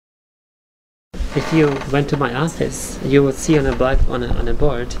if you went to my office, you would see on a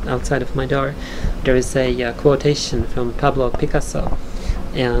board outside of my door, there is a quotation from Pablo Picasso,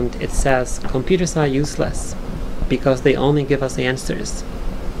 and it says, "Computers are useless because they only give us answers."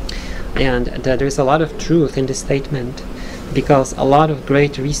 And there is a lot of truth in this statement, because a lot of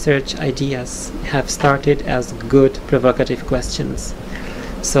great research ideas have started as good provocative questions.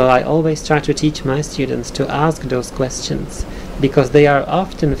 So I always try to teach my students to ask those questions, because they are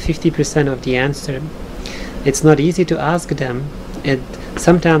often 50% of the answer. It's not easy to ask them. It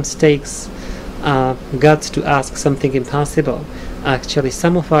sometimes takes guts to ask something impossible. Actually,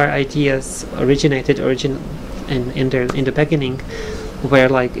 some of our ideas originated in the beginning were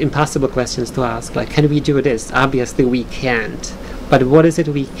like impossible questions to ask, like, can we do this? Obviously we can't, but what is it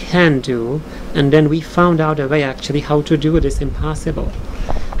we can do? And then we found out a way actually how to do this impossible.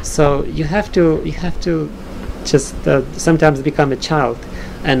 So you have to just sometimes become a child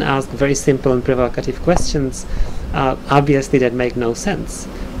and ask very simple and provocative questions, obviously that make no sense,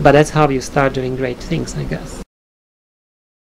 but that's how you start doing great things, I guess.